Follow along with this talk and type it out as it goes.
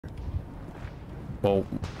Well,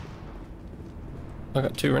 I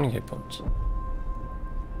got 2 Renegade points.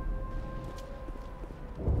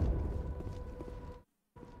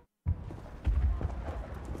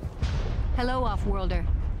 Hello, Off-Worlder.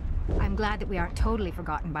 I'm glad that we aren't totally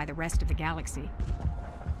forgotten by the rest of the galaxy.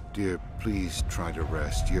 Dear, please try to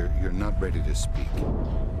rest. You're not ready to speak.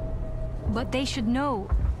 But they should know...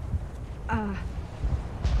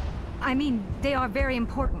 I mean, they are very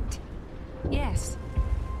important. Yes.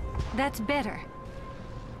 That's better.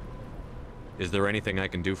 Is there anything I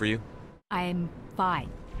can do for you? I'm fine.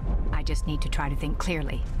 I just need to try to think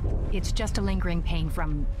clearly. It's just a lingering pain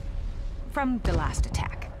from the last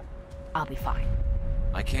attack. I'll be fine.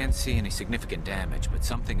 I can't see any significant damage, but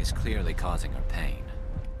something is clearly causing her pain.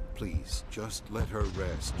 Please, just let her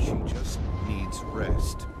rest. She just needs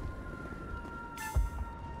rest.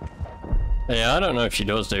 Yeah, I don't know if she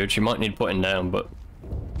does, dude. She might need putting down, but...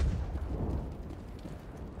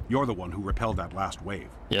 You're the one who repelled that last wave.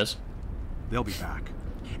 Yes. They'll be back.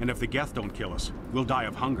 And if the Geth don't kill us, we'll die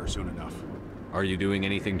of hunger soon enough. Are you doing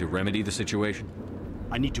anything to remedy the situation?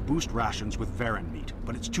 I need to boost rations with Varen meat,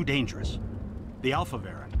 but it's too dangerous. The Alpha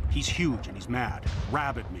Varen, he's huge and he's mad.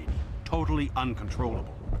 Rabid maybe. Totally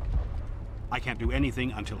uncontrollable. I can't do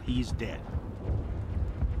anything until he's dead.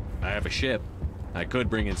 I have a ship. I could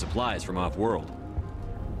bring in supplies from off-world.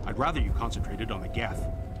 I'd rather you concentrated on the Geth.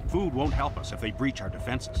 Food won't help us if they breach our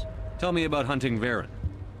defenses. Tell me about hunting Varen.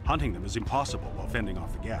 Hunting them is impossible while fending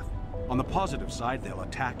off the Geth. On the positive side, they'll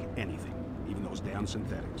attack anything, even those damn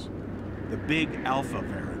synthetics. The big Alpha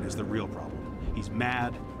Varen is the real problem. He's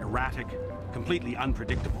mad, erratic, completely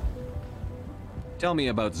unpredictable. Tell me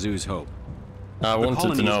about Zoo's Hope. I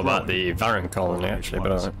wanted to know about growing. the Varen colony, actually,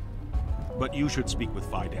 but alright. But you should speak with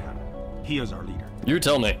Fidan. He is our leader. You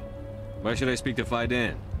tell me. Why should I speak to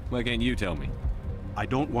Fidan? Why can't you tell me? I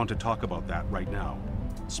don't want to talk about that right now.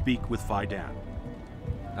 Speak with Fidan.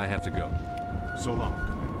 I have to go. So long,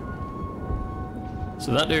 Commander.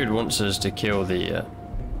 So that dude wants us to kill the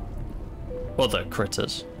other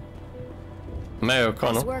critters. Mayor Nice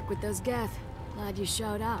O'Connell. work with those Geth. Glad you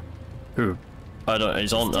showed up. Who? I don't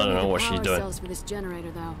know what she's doing. Cells for this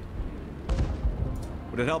generator, though.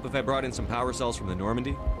 Would it help if I brought in some power cells from the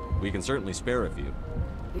Normandy? We can certainly spare a few.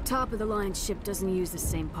 Your top-of-the-line ship doesn't use the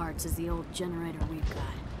same parts as the old generator we've got.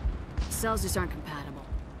 The cells just aren't compatible.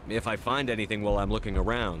 If I find anything while I'm looking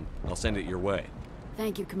around, I'll send it your way.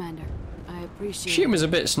 Thank you, Commander. I appreciate She it. was a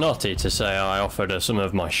bit snotty to say I offered her some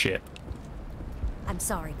of my ship. I'm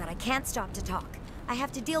sorry, but I can't stop to talk. I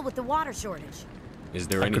have to deal with the water shortage. Is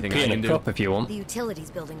there I could anything pee I in can a do? cup if you want. The utilities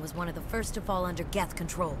building was one of the first to fall under Geth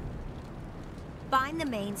control. Find the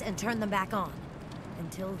mains and turn them back on.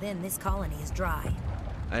 Until then, this colony is dry.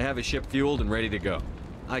 I have a ship fueled and ready to go.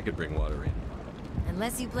 I could bring water in.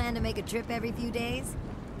 Unless you plan to make a trip every few days,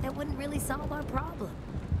 that wouldn't really solve our problem.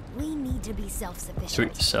 We need to be self-sufficient.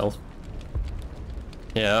 Suit yourself.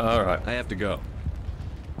 Yeah, alright. I have to go.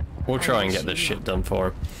 We'll try and get this shit done for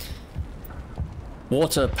him.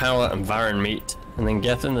 Water, power, and Varen meat, and then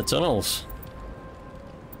get in the tunnels.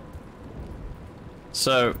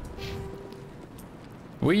 So,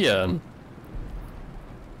 we,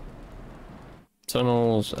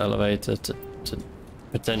 tunnels, elevator to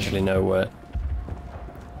potentially nowhere.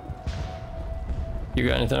 You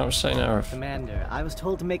got anything else to say now? Commander, I was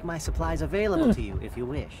told to make my supplies available to you if you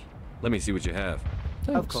wish. Let me see what you have.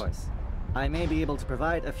 Thanks. Of course. I may be able to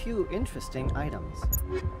provide a few interesting items.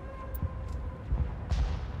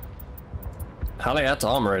 Haliat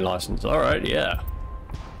armory license. Alright, yeah.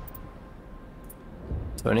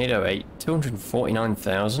 Tornado 8.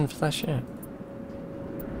 249,000 for that shit.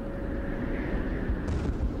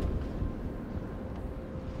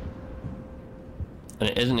 And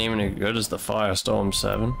it isn't even as good as the Firestorm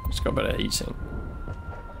 7. It's got better heatsink.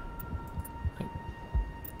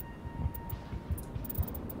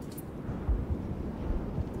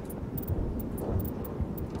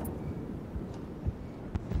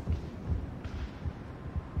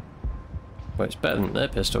 But it's better than their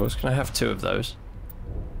pistols. Can I have 2 of those?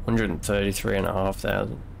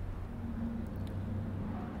 133,500.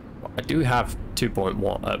 Well, I do have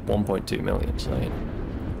 1.2 million, so you know,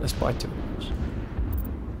 let's buy 2 of those.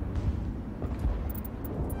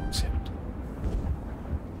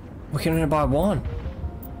 We can only buy 1.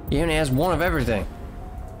 He only has 1 of everything.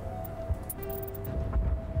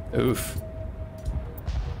 Oof.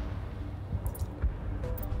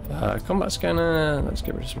 Combat scanner. Let's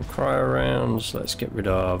get rid of some cryo rounds. Let's get rid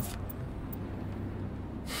of.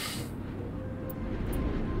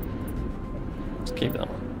 Let's keep that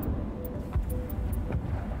one.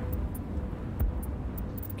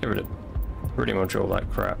 Get rid of pretty much all that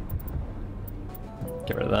crap.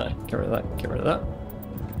 Get rid of that, get rid of that, get rid of that.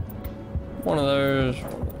 One of those.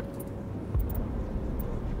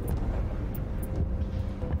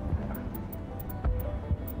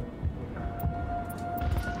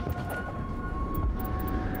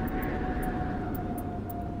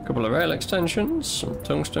 Couple of rail extensions, some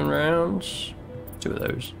tungsten rounds. 2 of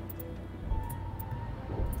those.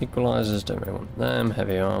 Equalizers, don't really want them.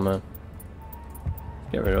 Heavy armor.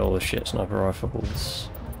 Get rid of all the shit sniper rifles.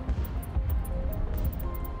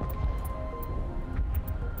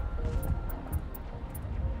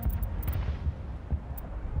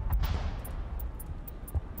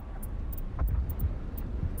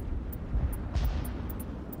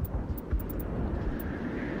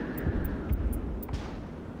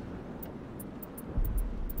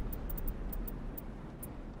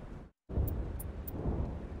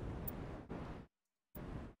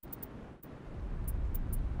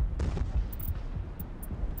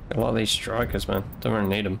 A lot of these strikers, man. Don't really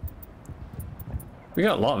need them. We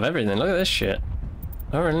got a lot of everything. Look at this shit.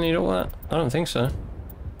 I don't really need all that. I don't think so.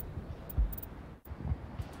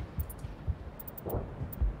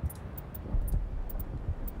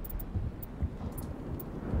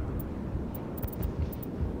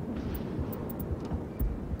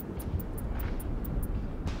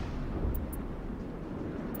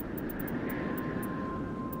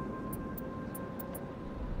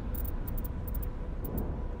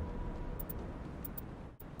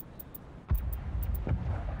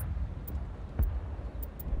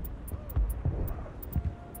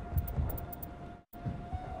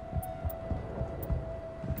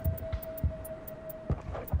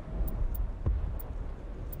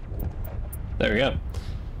 There we go.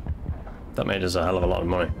 That made us a hell of a lot of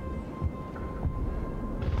money.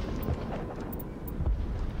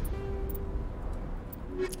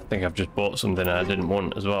 I think I've just bought something I didn't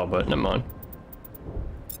want as well, but never mind.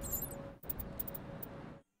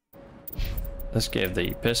 Let's give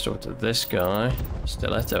the pistol to this guy.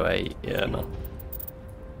 Stiletto 8, yeah man.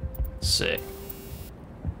 Sick.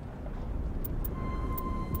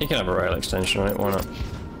 You can have a rail extension on it, why not?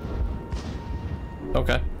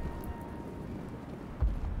 Okay.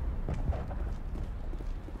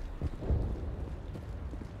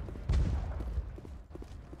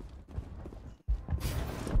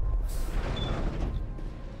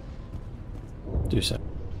 Do so.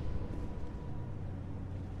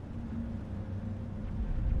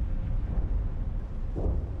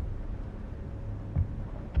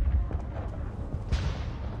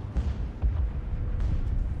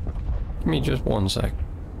 Give me just 1 sec.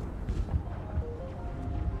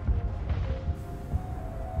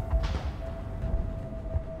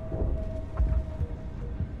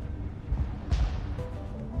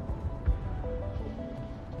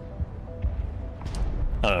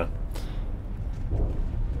 I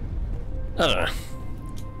don't know.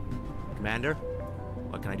 Commander,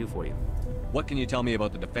 what can I do for you? What can you tell me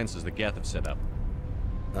about the defenses the Geth have set up?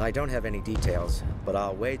 I don't have any details, but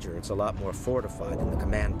I'll wager it's a lot more fortified than the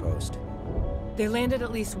command post. They landed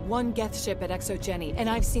at least 1 Geth ship at Exogeny, and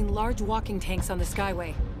I've seen large walking tanks on the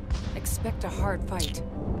Skyway. Expect a hard fight.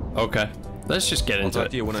 Okay, let's just get into it. I'll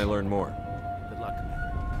talk to you when I learn more. Good luck, Commander.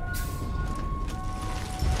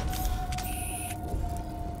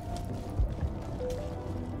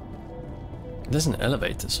 There's an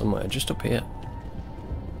elevator somewhere, just up here.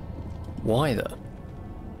 Why though?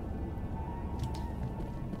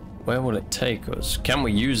 Where will it take us? Can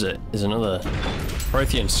we use it? Is another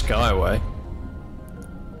Prothean Skyway.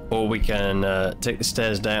 Or we can take the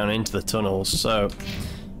stairs down into the tunnels. So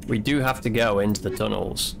we do have to go into the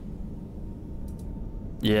tunnels.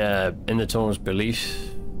 Yeah, in the tunnels,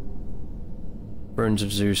 belief. Ruins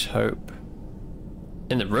of Zeus Hope.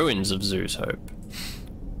 In the ruins of Zeus Hope.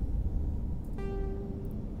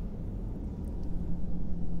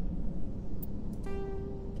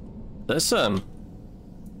 There's So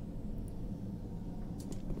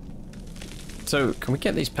can we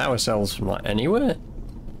get these power cells from like anywhere?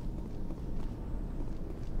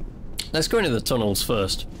 Let's go into the tunnels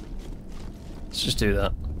first. Let's just do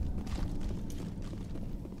that.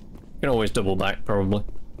 We can always double back probably.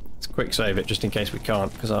 Let's quick save it just in case we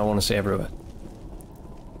can't, because I want to see everywhere.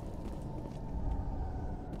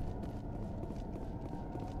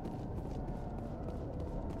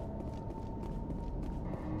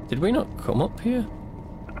 Did we not come up here?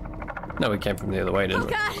 No, we came from the other way, didn't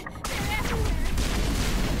we? God.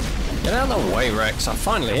 Get out of the way, Wrex. I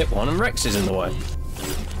finally hit one and Wrex is in the way.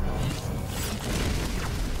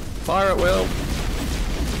 Fire at will.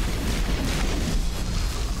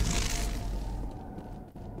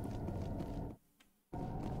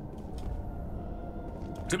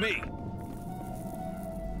 To me.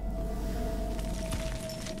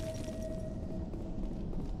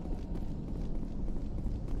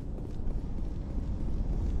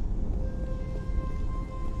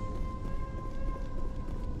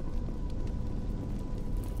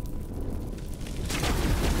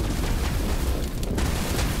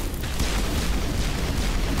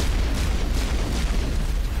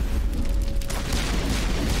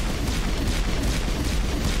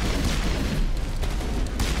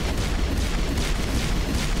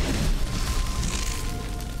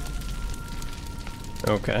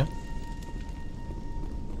 Okay.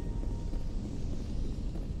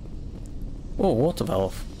 Oh, water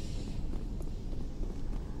valve.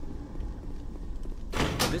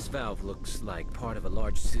 This valve looks like part of a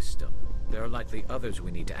large system. There are likely others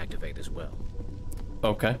we need to activate as well.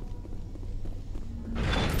 Okay.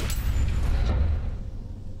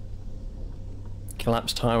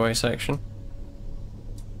 Collapsed highway section.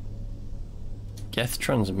 Geth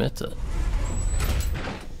transmitter.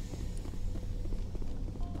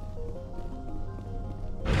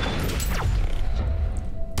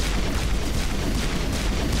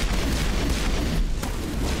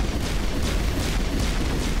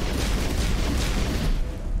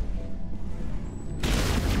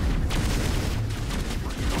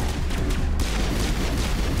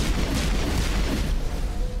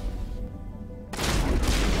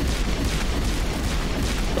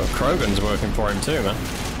 Krogan's working for him too, man.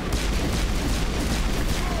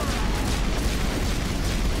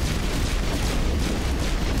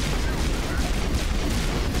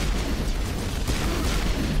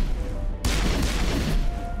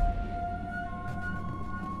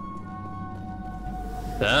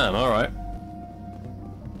 Damn, alright.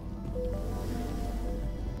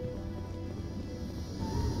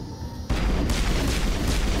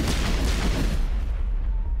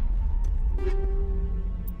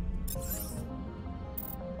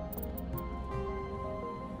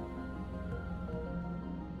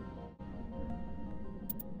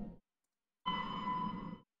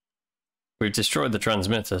 We've destroyed the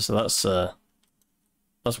transmitter, so that's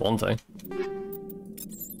one thing.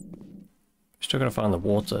 Still gotta find the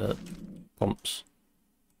water pumps.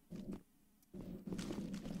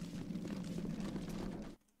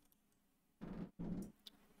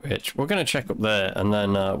 Which we're gonna check up there, and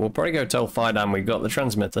then we'll probably go tell Fidan we've got the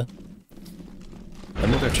transmitter. Then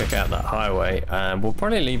we'll go check out that highway, and we'll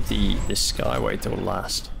probably leave the skyway till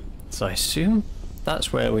last. So I assume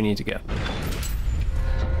that's where we need to go.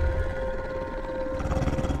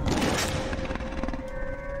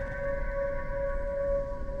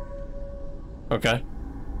 Okay.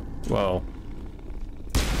 Well.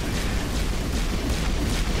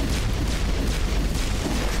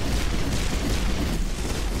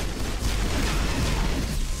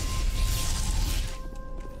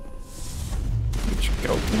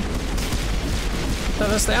 Go. No,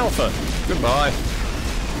 that's the Alpha. Goodbye.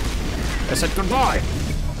 I said goodbye.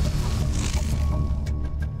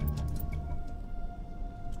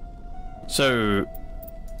 So.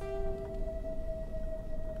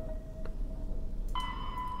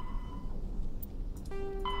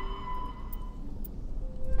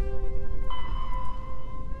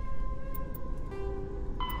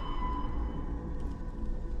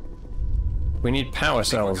 We need power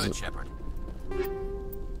cells. Good, Shepard.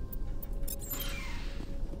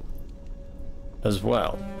 As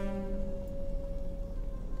well.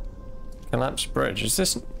 Collapsed bridge. Is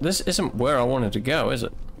this isn't where I wanted to go, is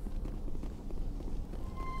it?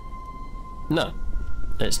 No.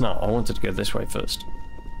 It's not. I wanted to go this way first.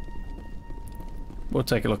 We'll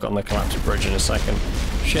take a look on the collapsed bridge in a second.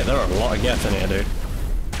 Shit, there are a lot of Geth in here, dude.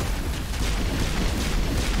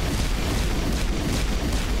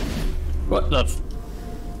 What the f-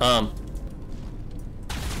 I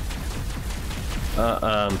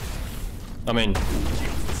mean...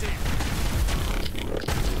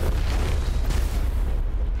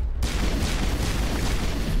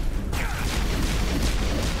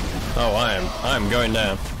 Oh, I am going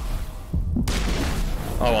down.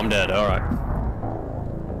 Oh, I'm dead, alright.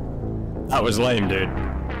 That was lame, dude.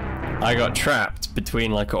 I got trapped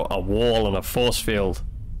between like a wall and a force field.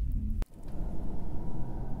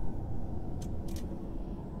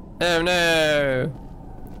 Oh no!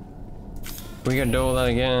 We gonna do all that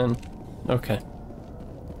again? Okay.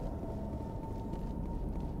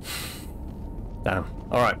 Damn.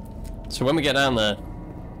 Alright. So when we get down there,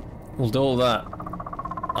 we'll do all that.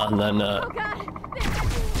 And then, I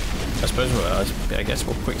suppose I guess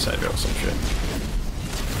we'll quick save it or some shit.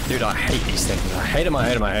 Dude, I hate these things. I hate them, I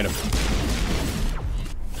hate them, I hate them.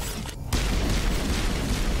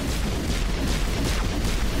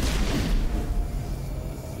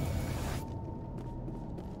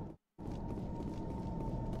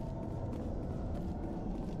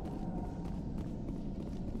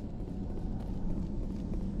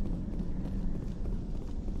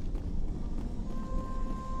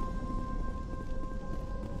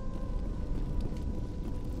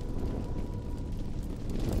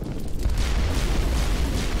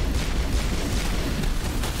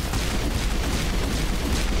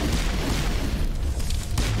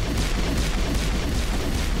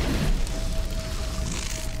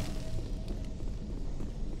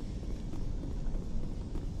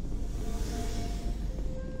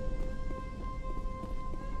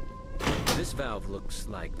 This valve looks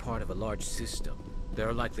like part of a large system. There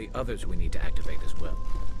are likely others we need to activate as well.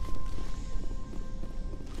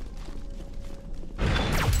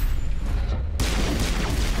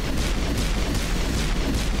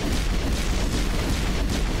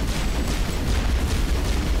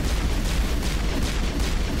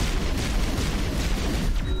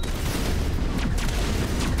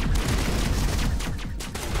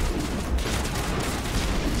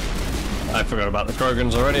 I forgot about the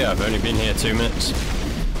Krogans already. I've only been here 2 minutes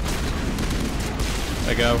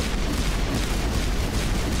ago.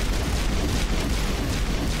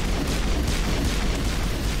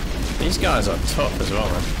 These guys are tough as well,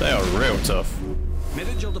 man. They are real tough.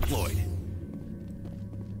 Mid-Vigil deployed.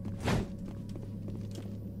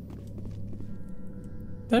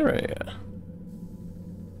 There we go.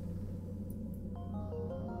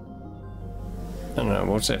 I don't know,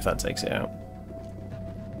 we'll see if that takes it out.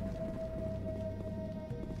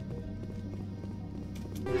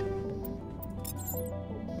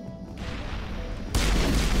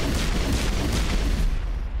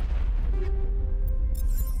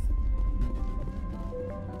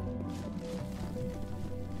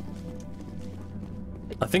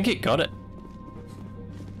 I think it got it.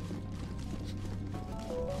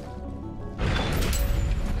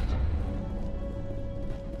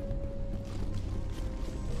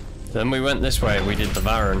 Then we went this way, we did the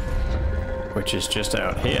Saren, which is just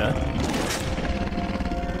out here.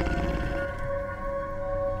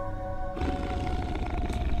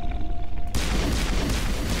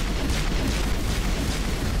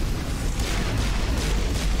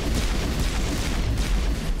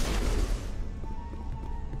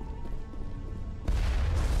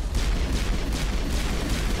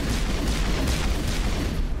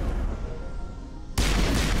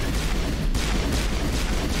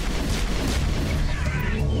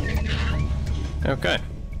 Okay.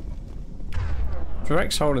 Is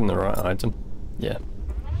Wrex holding the right item? Yeah.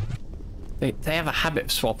 They have a habit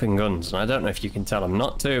of swapping guns, and I don't know if you can tell them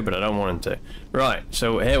not to, but I don't want them to. Right,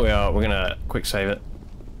 so here we are. We're gonna quick save it.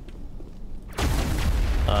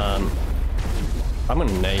 I'm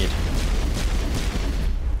gonna nade.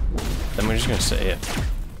 Then we're just gonna sit here.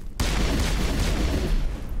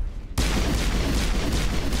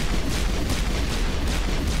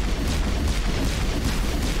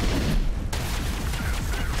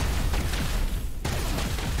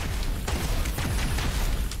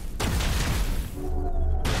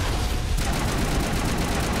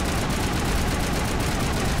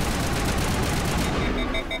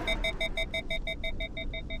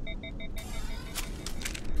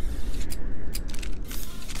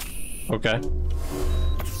 Okay.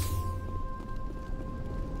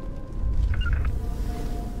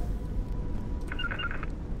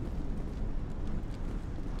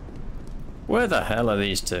 Where the hell are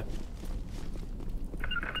these two?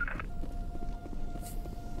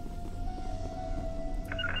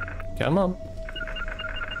 Come on.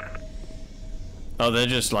 Oh, they're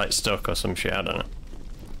just like stuck or some shit, I don't know.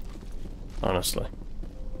 Honestly.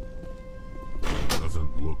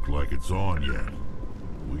 Doesn't look like it's on yet.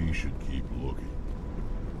 We should keep looking.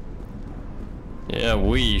 Yeah,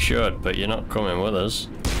 we should, but you're not coming with us.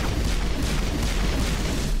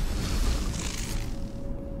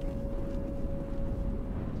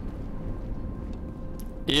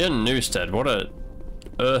 Ian Newstead, what a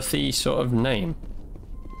earthy sort of name.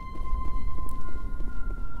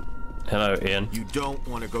 Hello, Ian. You don't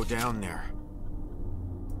want to go down there.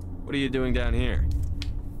 What are you doing down here?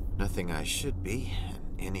 Nothing I should be,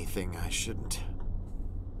 and anything I shouldn't.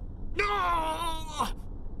 No!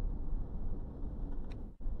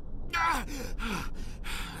 That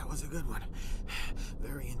was a good one.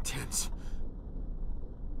 Very intense.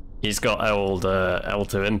 He's got old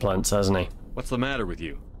L2 implants, hasn't he? What's the matter with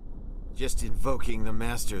you? Just invoking the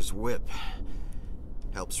Master's whip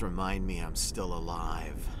helps remind me I'm still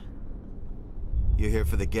alive. You're here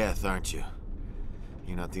for the Geth, aren't you?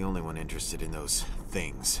 You're not the only one interested in those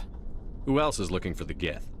things. Who else is looking for the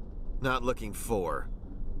Geth? Not looking for.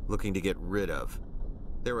 Looking to get rid of.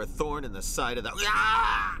 They're a thorn in the side of the...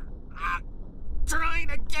 Trying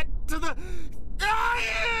to get to the...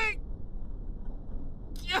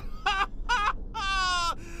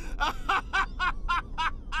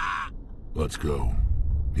 Let's go.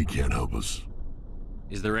 He can't help us.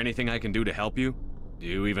 Is there anything I can do to help you? Do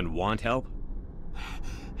you even want help?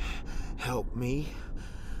 Help me?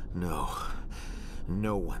 No.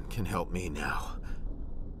 No one can help me now.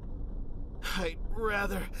 I'd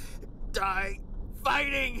rather die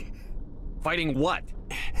fighting! Fighting what?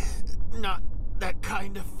 Not that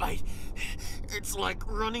kind of fight. It's like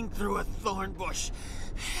running through a thorn bush.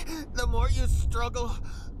 The more you struggle,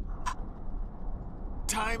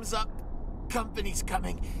 Time's up. Company's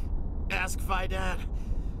coming. Ask Fidan.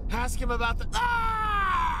 Ask him about the...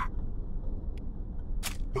 Ah!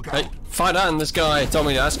 Hey, Fidan, this guy told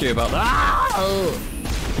me to ask you about that. Ah! Oh.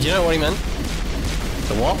 Do you know what he meant?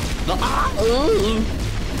 The what? The ah! Oh.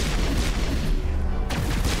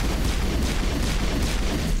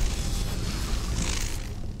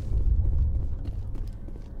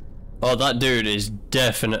 Oh, that dude is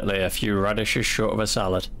definitely a few radishes short of a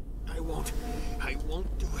salad. I won't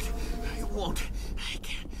do it. I won't. I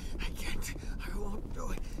can't. I won't do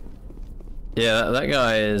it. Yeah, that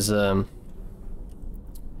guy is,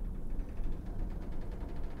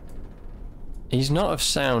 he's not of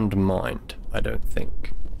sound mind, I don't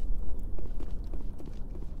think.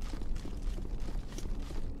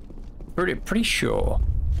 Pretty sure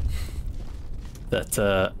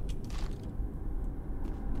that,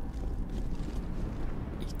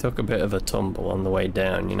 he took a bit of a tumble on the way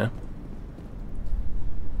down, you know?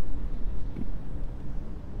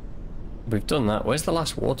 We've done that. Where's the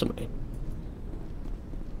last water main?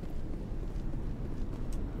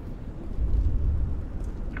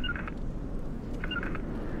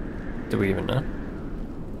 Do we even know?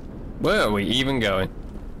 Where are we even going?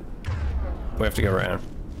 We have to go around.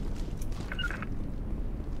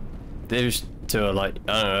 These two are like,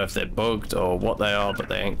 I don't know if they're bugged or what they are, but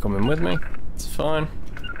they ain't coming with me. It's fine.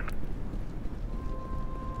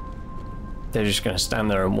 They're just gonna stand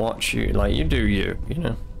there and watch you, like, you do you, you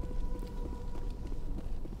know?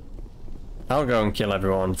 I'll go and kill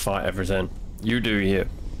everyone, fight everything. You do you.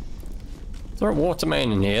 Is there a water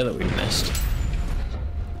main in here that we missed?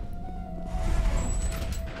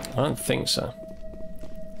 I don't think so.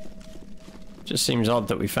 Just seems odd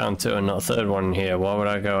that we found two and not a third one in here. Why would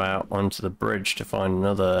I go out onto the bridge to find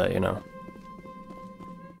another, you know,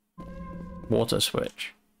 water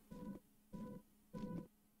switch?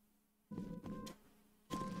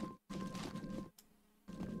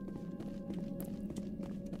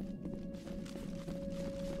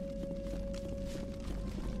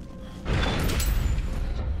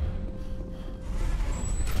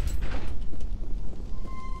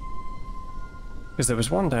 Because there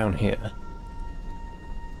was one down here.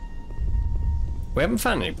 We haven't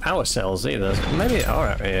found any power cells either. Maybe they are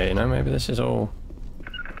out here, you know, maybe this is all...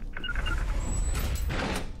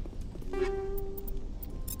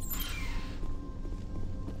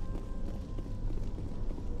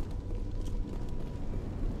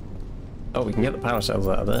 Oh, we can get the power cells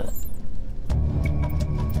out of there.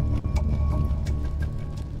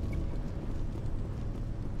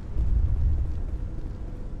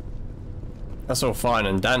 That's all fine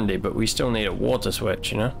and dandy, but we still need a water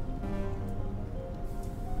switch, you know?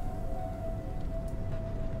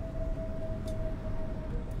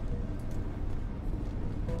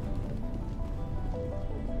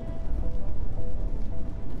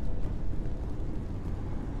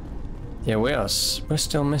 Yeah, we're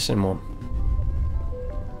still missing one.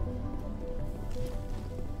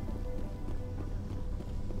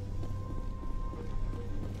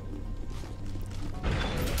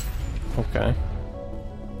 Okay.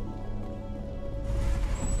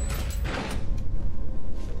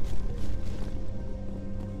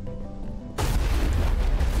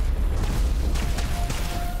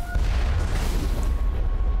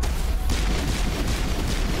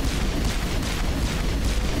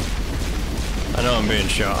 I know I'm being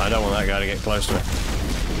shot. I don't want that guy to get close to me.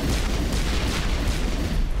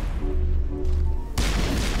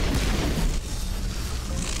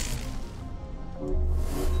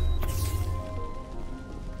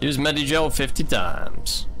 Use Medigel 50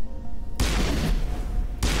 times.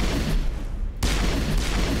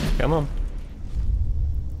 Come on.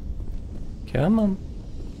 Come on.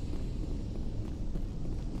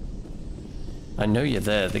 I know you're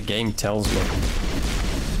there. The game tells me.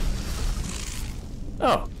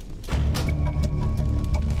 Oh.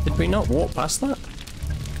 Did we not walk past that?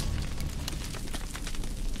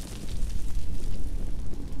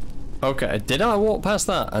 Okay, did I walk past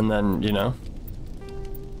that and then, you know?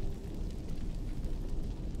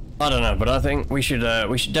 I don't know, but I think we should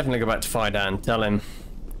definitely go back to Fidan, tell him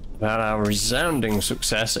about our resounding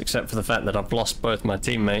success, except for the fact that I've lost both my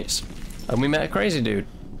teammates. And we met a crazy dude.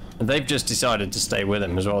 And they've just decided to stay with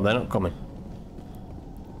him as well, they're not coming.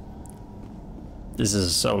 This is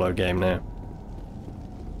a solo game now.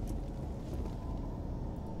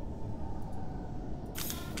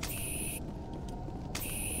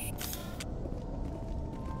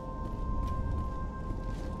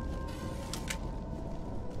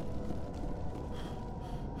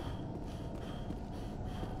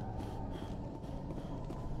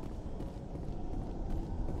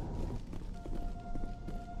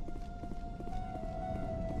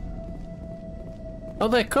 Oh,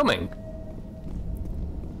 they're coming.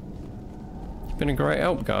 You've been a great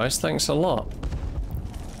help, guys. Thanks a lot.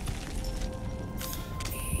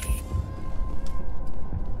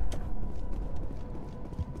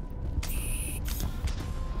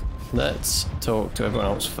 Let's talk to everyone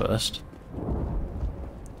else first.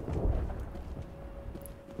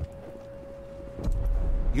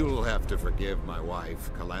 You'll have to forgive my wife.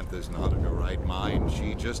 Calantha's not in her right mind.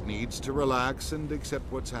 She just needs to relax and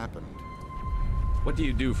accept what's happened. What do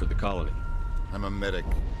you do for the colony? I'm a medic.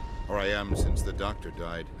 Or I am since the doctor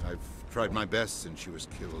died. I've tried my best since she was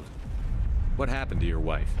killed. What happened to your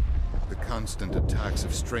wife? The constant attacks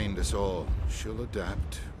have strained us all. She'll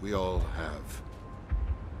adapt. We all have.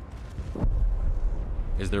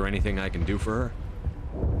 Is there anything I can do for her?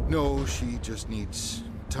 No, she just needs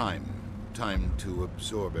time. Time to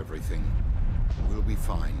absorb everything. We'll be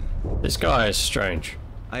fine. This guy is strange.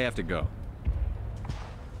 I have to go.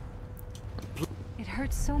 It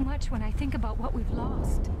hurts so much when I think about what we've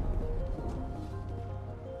lost.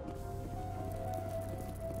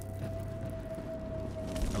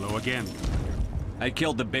 Hello again. I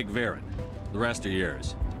killed the big Varen. The rest are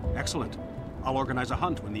yours. Excellent. I'll organize a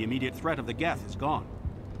hunt when the immediate threat of the Geth is gone.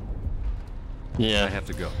 Yeah. I have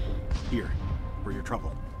to go. Here, for your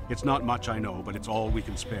trouble. It's not much, I know, but it's all we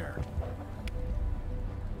can spare.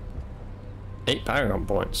 8 Paragon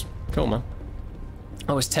points. Cool, man.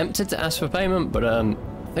 I was tempted to ask for payment, but I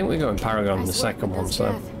think we're going Paragon the second one,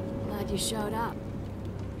 so... Glad you showed up.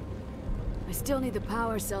 I still need the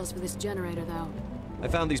power cells for this generator, though. I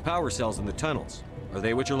found these power cells in the tunnels. Are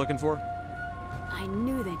they what you're looking for? I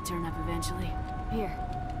knew they'd turn up eventually. Here,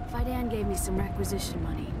 Fidan gave me some requisition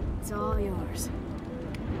money. It's all yours.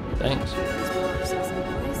 Thanks.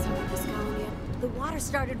 The water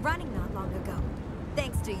started running not long ago.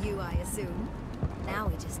 Thanks to you, I assume. Now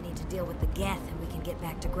we just need to deal with the Geth and we can get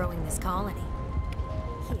back to growing this colony.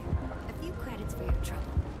 Here, a few credits for your trouble.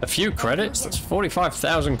 A few credits? That's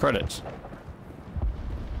 45,000 credits.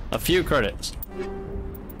 A few credits.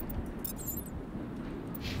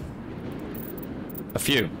 A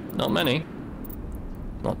few. Not many.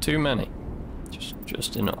 Not too many.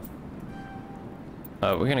 Just enough.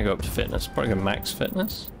 We're gonna go up to fitness. Probably go max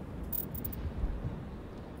fitness.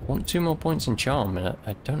 Want 2 more points in charm, and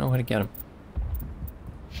I don't know where to get them.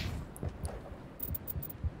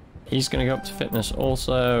 He's gonna go up to fitness.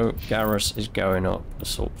 Also, Garrus is going up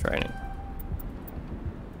assault training.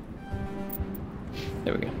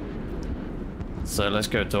 There we go. So let's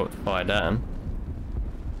go talk to Fidan.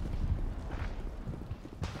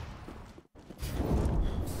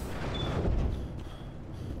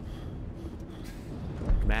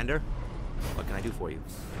 Commander, what can I do for you?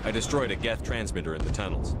 I destroyed a Geth transmitter in the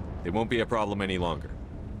tunnels. It won't be a problem any longer.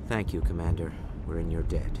 Thank you, Commander. We're in your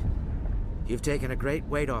debt. You've taken a great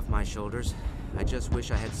weight off my shoulders. I just wish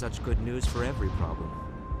I had such good news for every problem.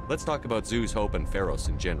 Let's talk about Zoo's Hope and Pharos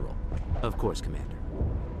in general. Of course, Commander.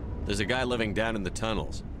 There's a guy living down in the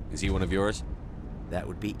tunnels. Is he one of yours? That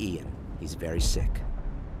would be Ian. He's very sick.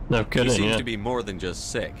 No kidding, He seems to be more than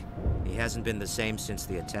just sick. He hasn't been the same since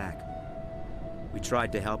the attack. We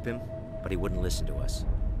tried to help him, but he wouldn't listen to us.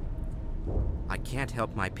 I can't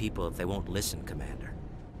help my people if they won't listen, Commander.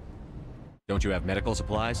 Don't you have medical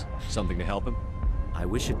supplies? Something to help him? I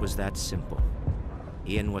wish it was that simple.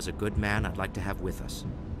 Ian was a good man I'd like to have with us.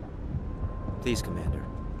 Please, Commander.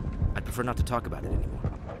 I'd prefer not to talk about it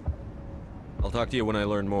anymore. I'll talk to you when I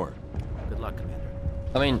learn more. Good luck, Commander.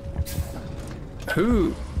 I mean,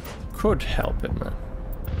 who could help him, man?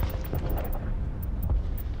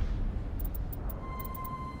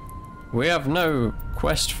 We have no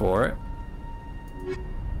quest for it.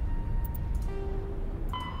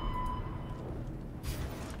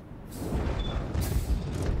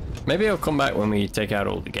 Maybe he'll come back when we take out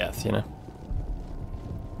all the Geth, you know?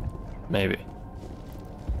 Maybe.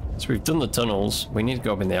 So we've done the tunnels. We need to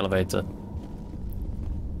go up in the elevator.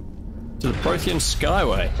 To the Prothean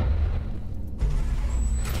Skyway.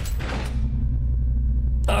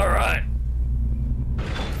 Alright.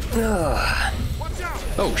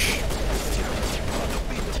 Oh, shit.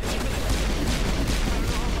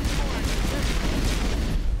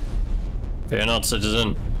 Fear not,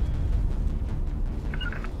 citizen.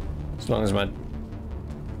 As long as my...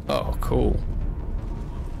 Oh, cool.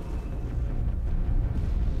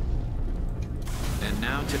 And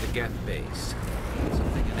now to the Geth base.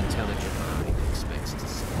 Something an intelligent mind expects to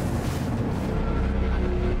see.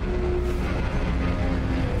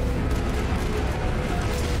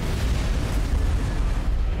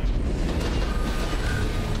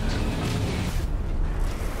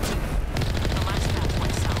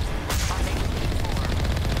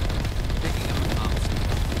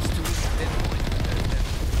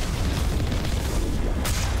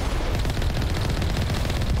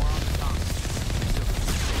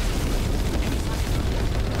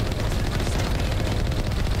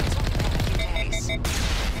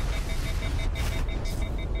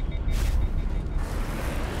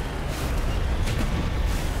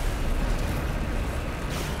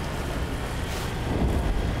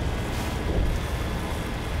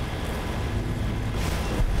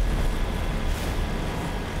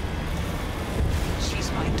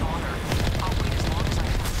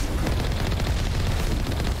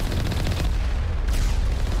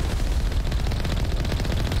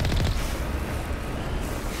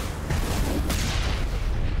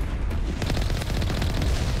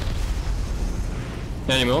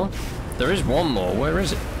 Anymore? There is one more. Where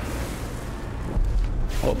is it?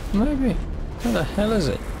 Oh, maybe. Where the hell is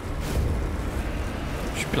it?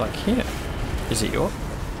 Should be like here. Is it your?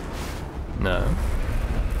 No.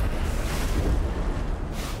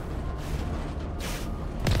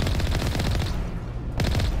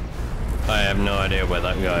 I have no idea where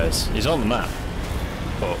that guy is. He's on the map.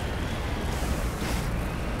 But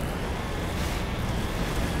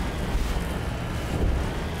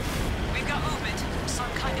we've got movement. Some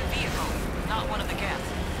kind of vehicle. Not one of the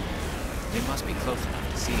Geth. They must be close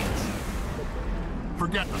enough to see us.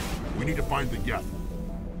 Forget them. We need to find the Geth.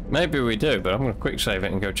 maybe we do, but I'm going to quick save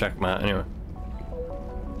it and go check them out anyway.